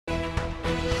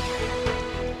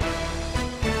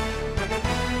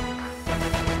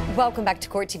Welcome back to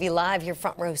Court TV Live, your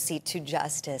front row seat to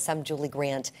justice. I'm Julie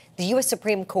Grant. The U.S.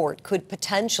 Supreme Court could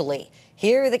potentially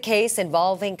hear the case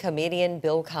involving comedian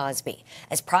Bill Cosby,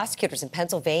 as prosecutors in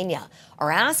Pennsylvania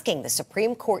are asking the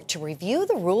Supreme Court to review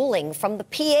the ruling from the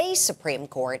PA Supreme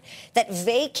Court that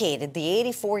vacated the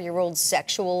 84-year-old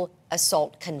sexual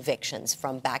assault convictions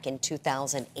from back in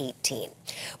 2018.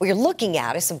 What you're looking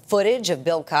at is some footage of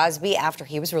Bill Cosby after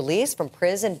he was released from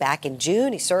prison back in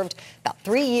June. He served about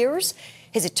 3 years.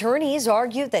 His attorneys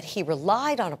argued that he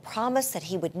relied on a promise that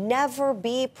he would never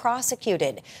be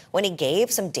prosecuted when he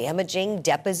gave some damaging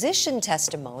deposition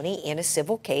testimony in a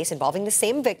civil case involving the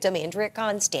same victim, Andrea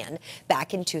Constand,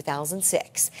 back in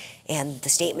 2006. And the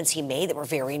statements he made that were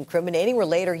very incriminating were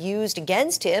later used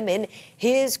against him in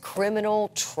his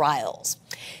criminal trials.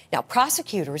 Now,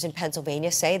 prosecutors in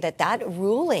Pennsylvania say that that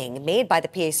ruling made by the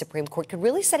PA Supreme Court could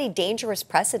really set a dangerous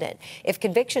precedent if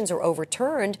convictions are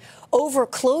overturned over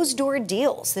closed-door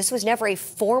deals. This was never a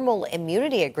formal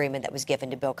immunity agreement that was given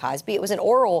to Bill Cosby. It was an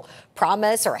oral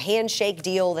promise or a handshake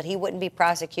deal that he wouldn't be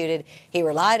prosecuted. He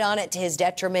relied on it to his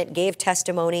detriment, gave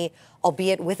testimony,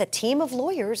 albeit with a team of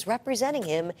lawyers representing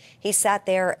him. He sat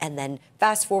there, and then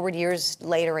fast forward years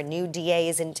later, a new DA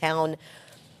is in town.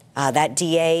 That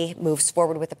DA moves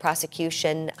forward with the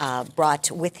prosecution,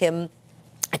 brought with him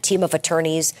a team of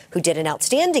attorneys who did an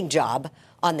outstanding job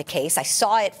on the case. I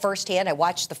saw it firsthand. I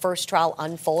watched the first trial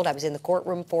unfold. I was in the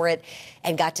courtroom for it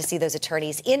and got to see those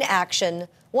attorneys in action.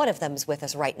 One of them is with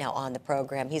us right now on the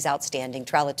program. He's outstanding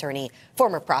trial attorney,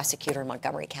 former prosecutor in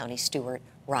Montgomery County, Stuart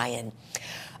Ryan.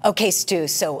 Okay, Stu,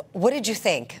 so what did you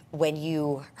think when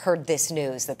you heard this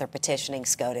news that they're petitioning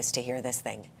SCOTUS to hear this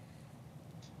thing?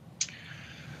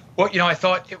 Well, I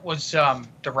thought it was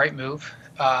the right move.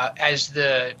 As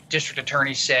the district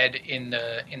attorney said in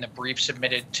the brief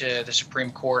submitted to the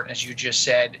Supreme Court, as you just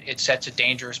said, it sets a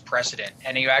dangerous precedent.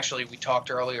 And we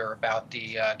talked earlier about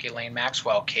the Ghislaine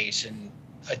Maxwell case, and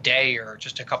a day or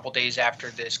just a couple days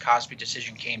after this Cosby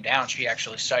decision came down, she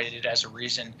actually cited it as a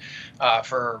reason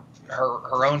for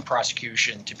her own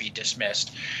prosecution to be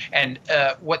dismissed. And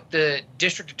what the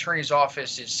district attorney's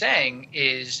office is saying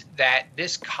is that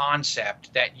this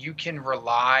concept that you can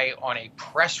rely on a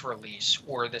press release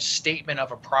or the statement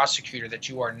of a prosecutor that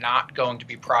you are not going to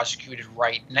be prosecuted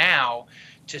right now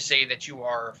to say that you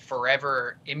are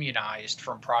forever immunized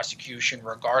from prosecution,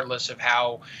 regardless of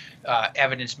how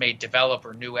evidence may develop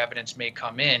or new evidence may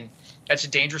come in. That's a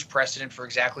dangerous precedent for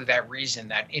exactly that reason,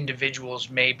 that individuals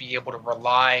may be able to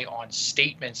rely on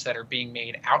statements that are being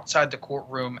made outside the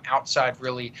courtroom, outside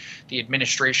really the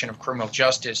administration of criminal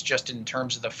justice, just in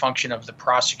terms of the function of the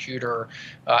prosecutor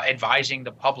advising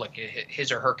the public,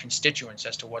 his or her constituents,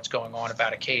 as to what's going on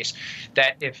about a case.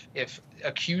 That if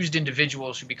accused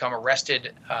individuals who become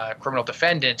arrested criminal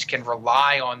defendants can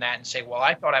rely on that and say, well,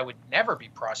 I thought I would never be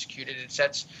prosecuted, it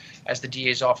sets, as the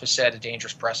DA's office said, a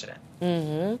dangerous precedent.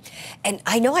 Mm-hmm. And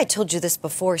I know I told you this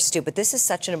before, Stu, but this is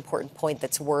such an important point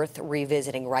that's worth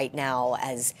revisiting right now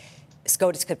as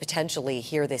SCOTUS could potentially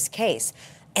hear this case.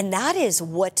 And that is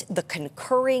what the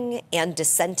concurring and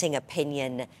dissenting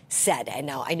opinion said. And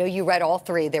now I know you read all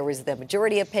three. There was the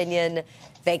majority opinion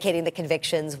vacating the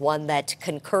convictions, one that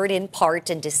concurred in part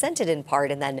and dissented in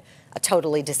part, and then a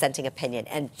totally dissenting opinion.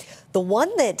 And the one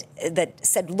that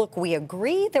said, look, we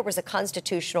agree there was a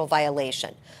constitutional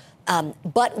violation,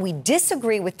 but we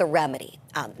disagree with the remedy.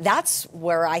 That's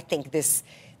where I think this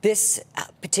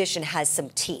petition has some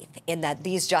teeth, in that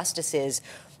these justices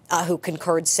who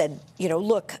concurred said,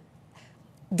 look,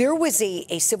 there was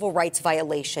a civil rights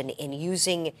violation in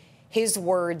using his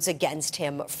words against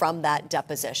him from that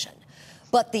deposition.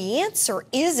 But the answer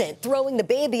isn't throwing the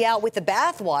baby out with the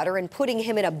bathwater and putting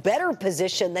him in a better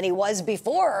position than he was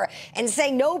before and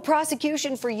saying no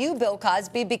prosecution for you, Bill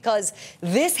Cosby, because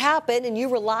this happened and you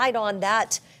relied on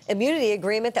that immunity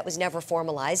agreement that was never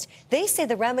formalized. They say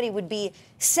the remedy would be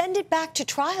send it back to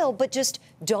trial, but just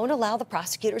don't allow the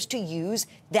prosecutors to use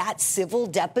that civil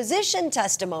deposition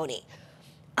testimony.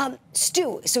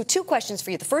 Stu, so two questions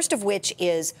for you. The first of which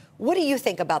is, what do you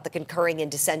think about the concurring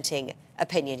and dissenting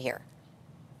opinion here?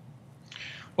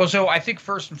 Well, so I think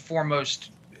first and foremost,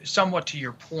 somewhat to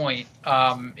your point,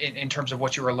 in terms of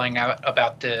what you were laying out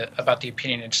about the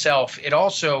opinion itself, it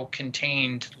also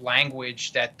contained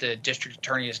language that the district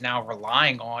attorney is now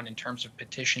relying on in terms of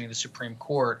petitioning the Supreme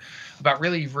Court about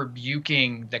really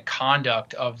rebuking the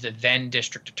conduct of the then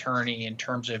district attorney in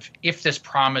terms of, if this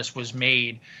promise was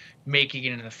made, making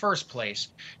it in the first place.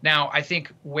 Now, I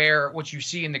think what you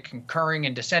see in the concurring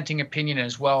and dissenting opinion,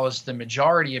 as well as the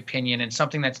majority opinion, and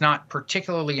something that's not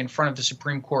particularly in front of the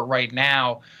Supreme Court right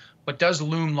now, what does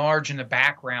loom large in the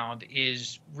background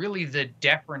is really the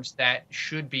deference that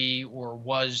should be or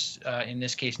was, in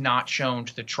this case, not shown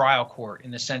to the trial court, in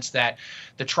the sense that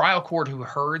the trial court who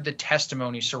heard the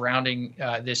testimony surrounding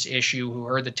this issue, who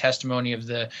heard the testimony of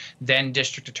the then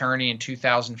district attorney in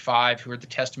 2005, who heard the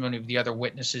testimony of the other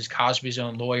witnesses, Cosby's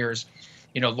own lawyers,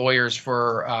 lawyers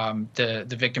for the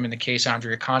victim in the case,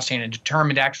 Andrea Constand, and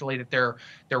determined actually that there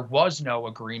was no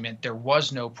agreement, there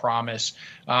was no promise,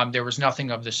 there was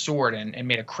nothing of the sort, and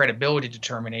made a credibility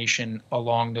determination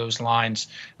along those lines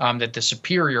that the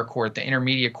superior court, the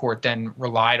intermediate court, then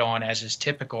relied on, as is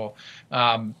typical.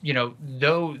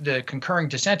 Though the concurring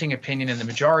dissenting opinion and the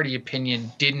majority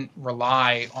opinion didn't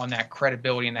rely on that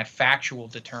credibility and that factual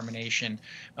determination,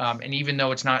 and even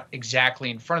though it's not exactly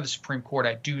in front of the Supreme Court,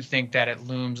 I do think that it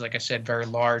looms, like I said, very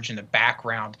large in the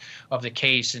background of the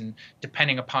case. And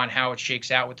depending upon how it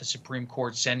shakes out with the Supreme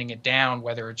Court sending it down,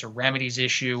 whether it's a remedies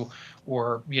issue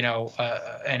or,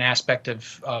 an aspect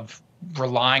of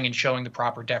relying and showing the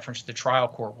proper deference to the trial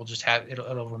court, we'll just have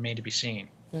it'll remain to be seen.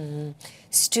 Mm-hmm.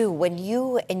 Stu, when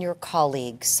you and your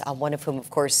colleagues, one of whom, of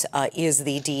course, is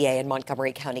the DA in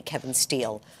Montgomery County, Kevin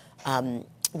Steele,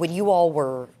 when you all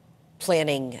were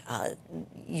planning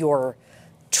your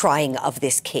trying of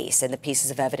this case and the pieces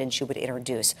of evidence you would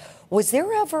introduce, was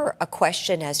there ever a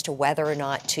question as to whether or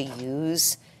not to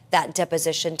use that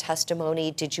deposition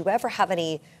testimony? Did you ever have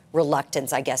any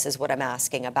reluctance, I guess is what I'm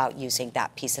asking, about using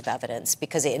that piece of evidence?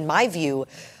 Because in my view,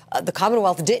 the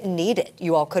Commonwealth didn't need it.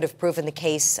 You all could have proven the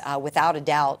case without a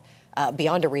doubt,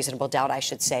 beyond a reasonable doubt, I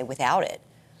should say, without it.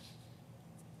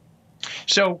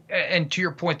 So, and to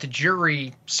your point, the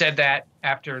jury said that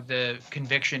after the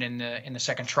conviction in the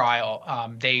second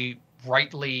trial, they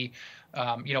rightly,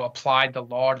 applied the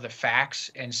law to the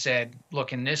facts and said,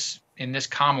 look, in this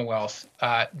Commonwealth,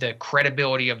 the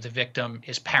credibility of the victim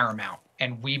is paramount.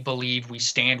 And we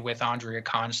stand with Andrea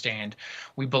Constand.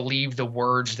 We believe the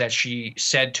words that she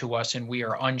said to us, and we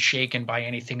are unshaken by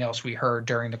anything else we heard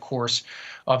during the course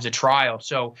of the trial.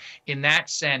 So in that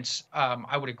sense,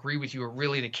 I would agree with you.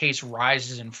 Really, the case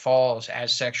rises and falls,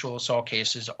 as sexual assault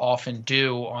cases often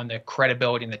do, on the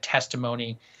credibility and the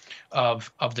testimony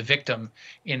of the victim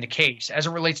in the case. As it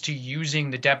relates to using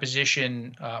the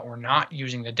deposition or not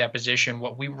using the deposition,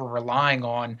 what we were relying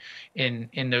on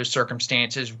in those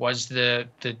circumstances was the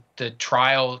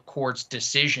trial court's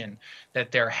decision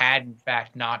that there had in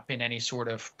fact not been any sort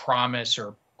of promise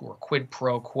or quid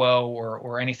pro quo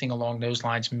or anything along those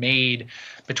lines made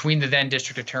between the then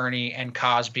district attorney and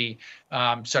Cosby,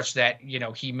 such that,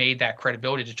 he made that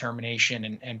credibility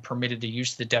determination and permitted the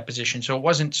use of the deposition. So it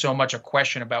wasn't so much a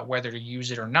question about whether to use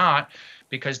it or not,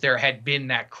 because there had been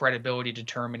that credibility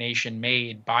determination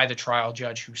made by the trial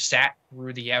judge who sat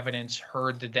through the evidence,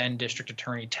 heard the then district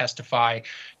attorney testify,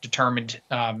 determined,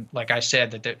 like I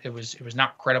said, that it was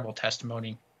not credible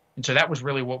testimony. And so that was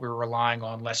really what we were relying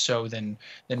on, less so than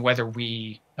whether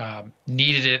we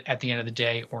needed it at the end of the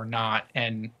day or not.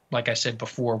 And like I said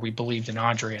before, we believed in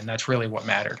Andrea, and that's really what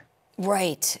mattered.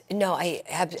 Right. No,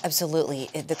 absolutely.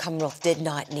 The Commonwealth did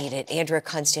not need it. Andrea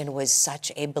Constand was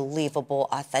such a believable,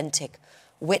 authentic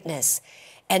witness.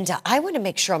 And I want to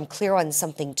make sure I'm clear on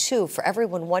something, too, for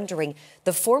everyone wondering.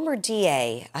 The former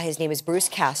DA, his name is Bruce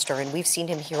Castor, and we've seen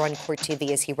him here on Court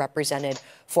TV as he represented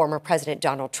former President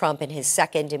Donald Trump in his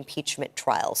second impeachment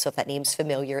trial. So if that name's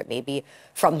familiar, it may be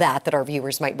from that our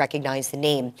viewers might recognize the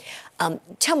name.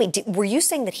 Tell me, were you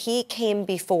saying that he came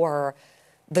before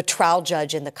the trial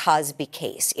judge in the Cosby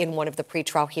case in one of the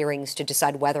pretrial hearings to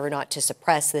decide whether or not to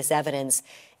suppress this evidence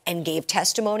and gave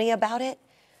testimony about it?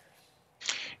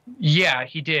 Yeah,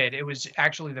 he did. It was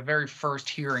actually the very first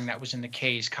hearing that was in the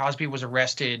case. Cosby was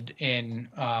arrested in,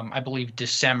 I believe,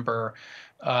 December.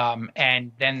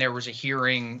 And then there was a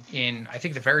hearing in, I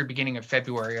think, the very beginning of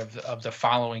February of the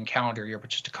following calendar year, but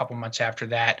just a couple months after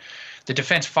that. The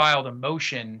defense filed a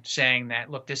motion saying that,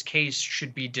 look, this case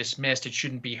should be dismissed. It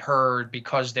shouldn't be heard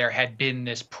because there had been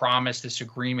this promise, this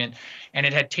agreement, and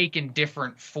it had taken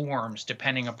different forms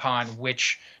depending upon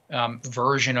which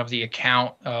version of the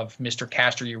account of Mr.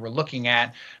 Castor you were looking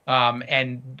at.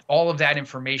 And all of that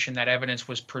information, that evidence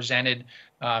was presented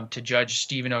to Judge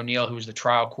Stephen O'Neill, who was the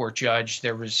trial court judge.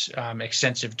 There was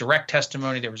extensive direct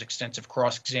testimony. There was extensive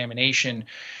cross-examination.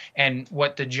 And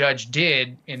what the judge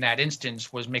did in that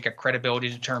instance was make a credibility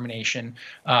determination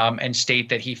and state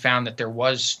that he found that there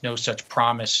was no such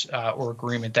promise or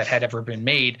agreement that had ever been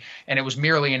made. And it was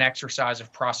merely an exercise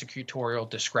of prosecutorial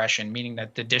discretion, meaning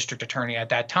that the district attorney at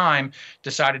that time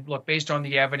decided, look, based on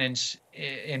the evidence,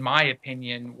 in my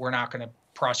opinion, we're not going to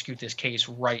prosecute this case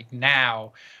right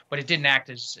now, but it didn't act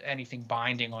as anything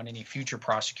binding on any future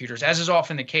prosecutors. As is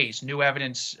often the case, new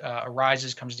evidence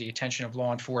arises, comes to the attention of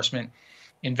law enforcement,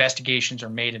 investigations are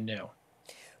made anew.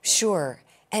 Sure.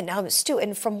 And Stu,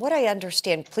 and from what I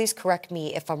understand, please correct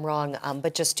me if I'm wrong,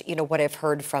 but just, what I've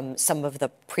heard from some of the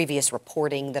previous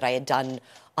reporting that I had done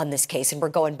on this case, and we're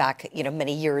going back,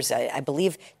 many years. I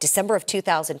believe December of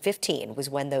 2015 was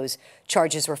when those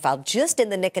charges were filed, just in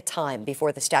the nick of time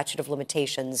before the statute of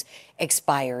limitations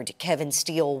expired. Kevin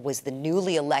Steele was the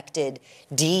newly elected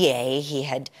DA. He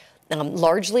had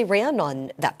largely ran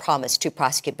on that promise to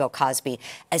prosecute Bill Cosby,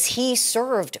 as he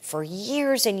served for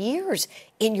years and years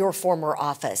in your former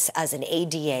office as an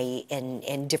ADA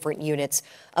in different units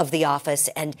of the office.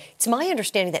 And it's my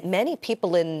understanding that many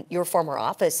people in your former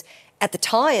office, at the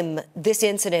time this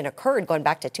incident occurred, going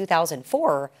back to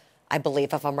 2004, I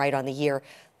believe, if I'm right on the year,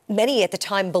 many at the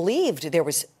time believed there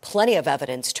was plenty of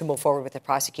evidence to move forward with the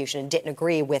prosecution and didn't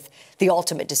agree with the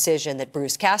ultimate decision that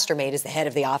Bruce Castor made as the head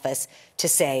of the office to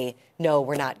say, no,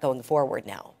 we're not going forward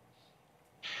now.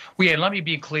 Well, yeah, let me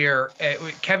be clear.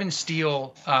 Kevin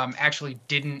Steele actually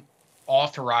didn't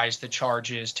authorize the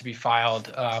charges to be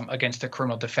filed against the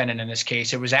criminal defendant in this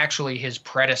case. It was actually his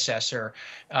predecessor.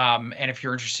 And if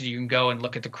you're interested, you can go and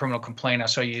look at the criminal complaint.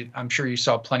 I'm sure you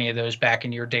saw plenty of those back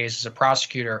in your days as a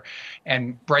prosecutor.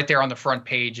 And right there on the front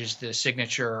page is the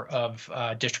signature of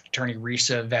District Attorney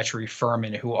Risa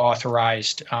Vetri-Furman, who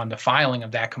authorized the filing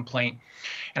of that complaint.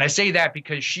 And I say that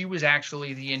because she was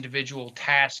actually the individual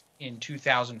tasked in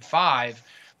 2005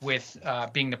 with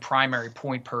being the primary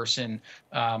point person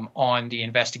on the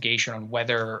investigation,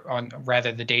 on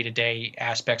rather the day-to-day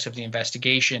aspects of the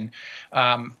investigation.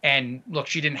 And look,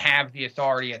 she didn't have the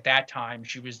authority at that time.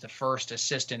 She was the first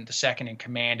assistant, the second in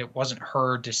command. It wasn't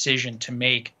her decision to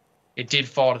make. It did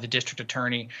fall to the district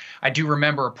attorney. I do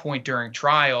remember a point during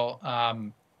trial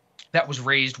that was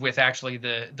raised with actually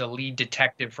the lead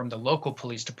detective from the local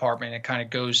police department. It kind of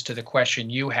goes to the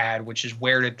question you had, which is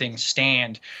where did things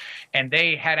stand? And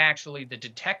they had actually, the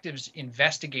detectives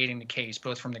investigating the case,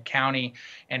 both from the county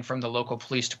and from the local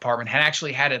police department, had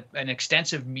actually had an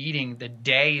extensive meeting the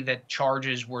day that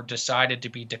charges were decided to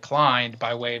be declined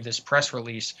by way of this press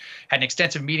release, had an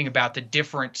extensive meeting about the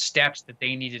different steps that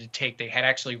they needed to take. They had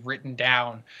actually written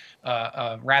down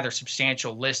a rather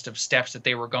substantial list of steps that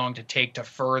they were going to take to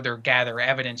further gather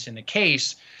evidence in the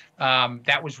case.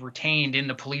 That was retained in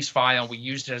the police file. We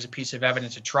used it as a piece of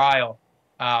evidence at trial.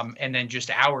 And then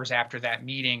just hours after that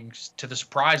meeting, to the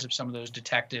surprise of some of those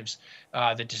detectives,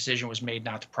 the decision was made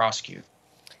not to prosecute.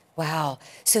 Wow.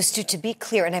 So, Stu, to be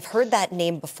clear, and I've heard that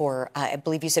name before, I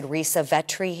believe you said Risa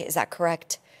Vetri, is that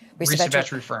correct? Risa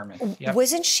Vetri-Furman. Yep.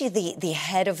 Wasn't she the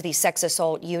head of the sex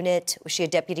assault unit? Was she a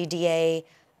deputy DA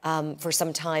for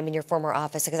some time in your former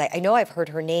office? Because I know I've heard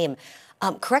her name.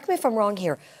 Correct me if I'm wrong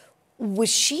here. Was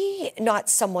she not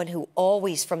someone who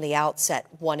always from the outset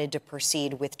wanted to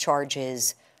proceed with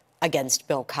charges against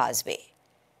Bill Cosby?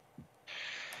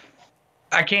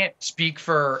 I can't speak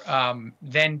for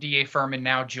then DA Furman,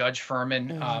 now Judge Furman.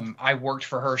 Mm-hmm. I worked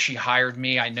for her. She hired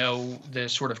me. I know the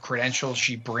sort of credentials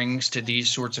she brings to these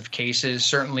sorts of cases.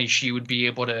 Certainly, she would be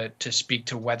able to speak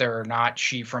to whether or not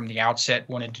she, from the outset,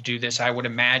 wanted to do this. I would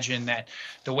imagine that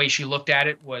the way she looked at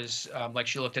it was like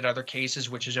she looked at other cases,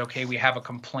 which is, okay, we have a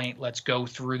complaint. Let's go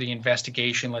through the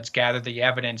investigation. Let's gather the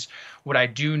evidence. What I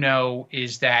do know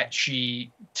is that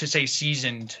she, to say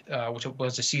seasoned, which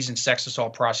was a seasoned sex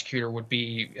assault prosecutor, would be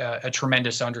a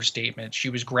tremendous understatement. She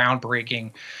was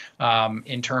groundbreaking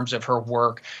in terms of her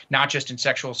work, not just in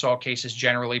sexual assault cases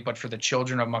generally, but for the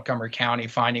children of Montgomery County,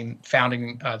 founding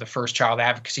the first child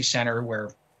advocacy center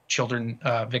where children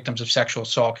victims of sexual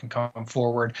assault can come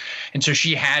forward. And so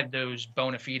she had those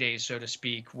bona fides, so to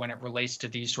speak, when it relates to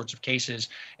these sorts of cases.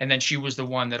 And then she was the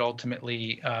one that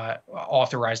ultimately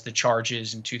authorized the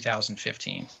charges in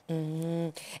 2015. Mm-hmm.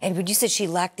 And when you said she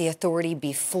lacked the authority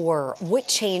before, what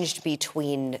changed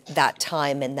between that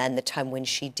time and then the time when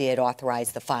she did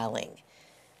authorize the filing?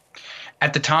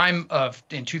 At the time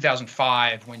in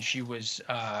 2005, when she was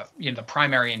the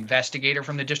primary investigator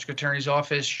from the district attorney's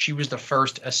office, she was the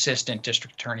first assistant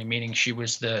district attorney, meaning she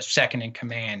was the second in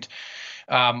command.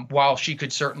 While she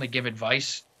could certainly give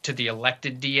advice to the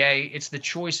elected DA, it's the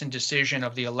choice and decision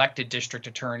of the elected district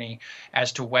attorney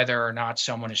as to whether or not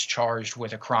someone is charged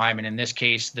with a crime. And in this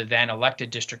case, the then elected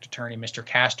district attorney, Mr.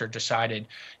 Castor, decided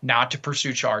not to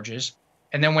pursue charges.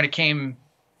 And then when it came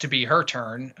to be her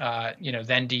turn,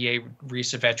 then DA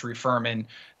Risa Vetri-Furman,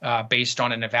 based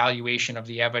on an evaluation of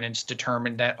the evidence,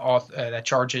 determined that that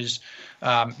charges,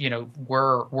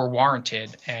 were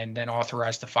warranted, and then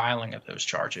authorized the filing of those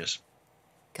charges.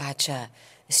 Gotcha.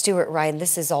 Stuart, Ryan,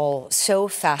 this is all so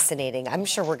fascinating. I'm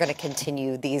sure we're going to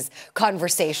continue these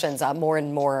conversations more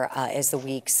and more as the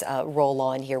weeks roll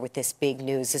on here with this big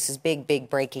news. This is big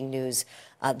breaking news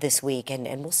this week, and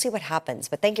we'll see what happens.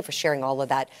 But thank you for sharing all of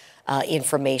that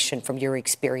information from your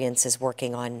experiences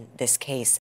working on this case.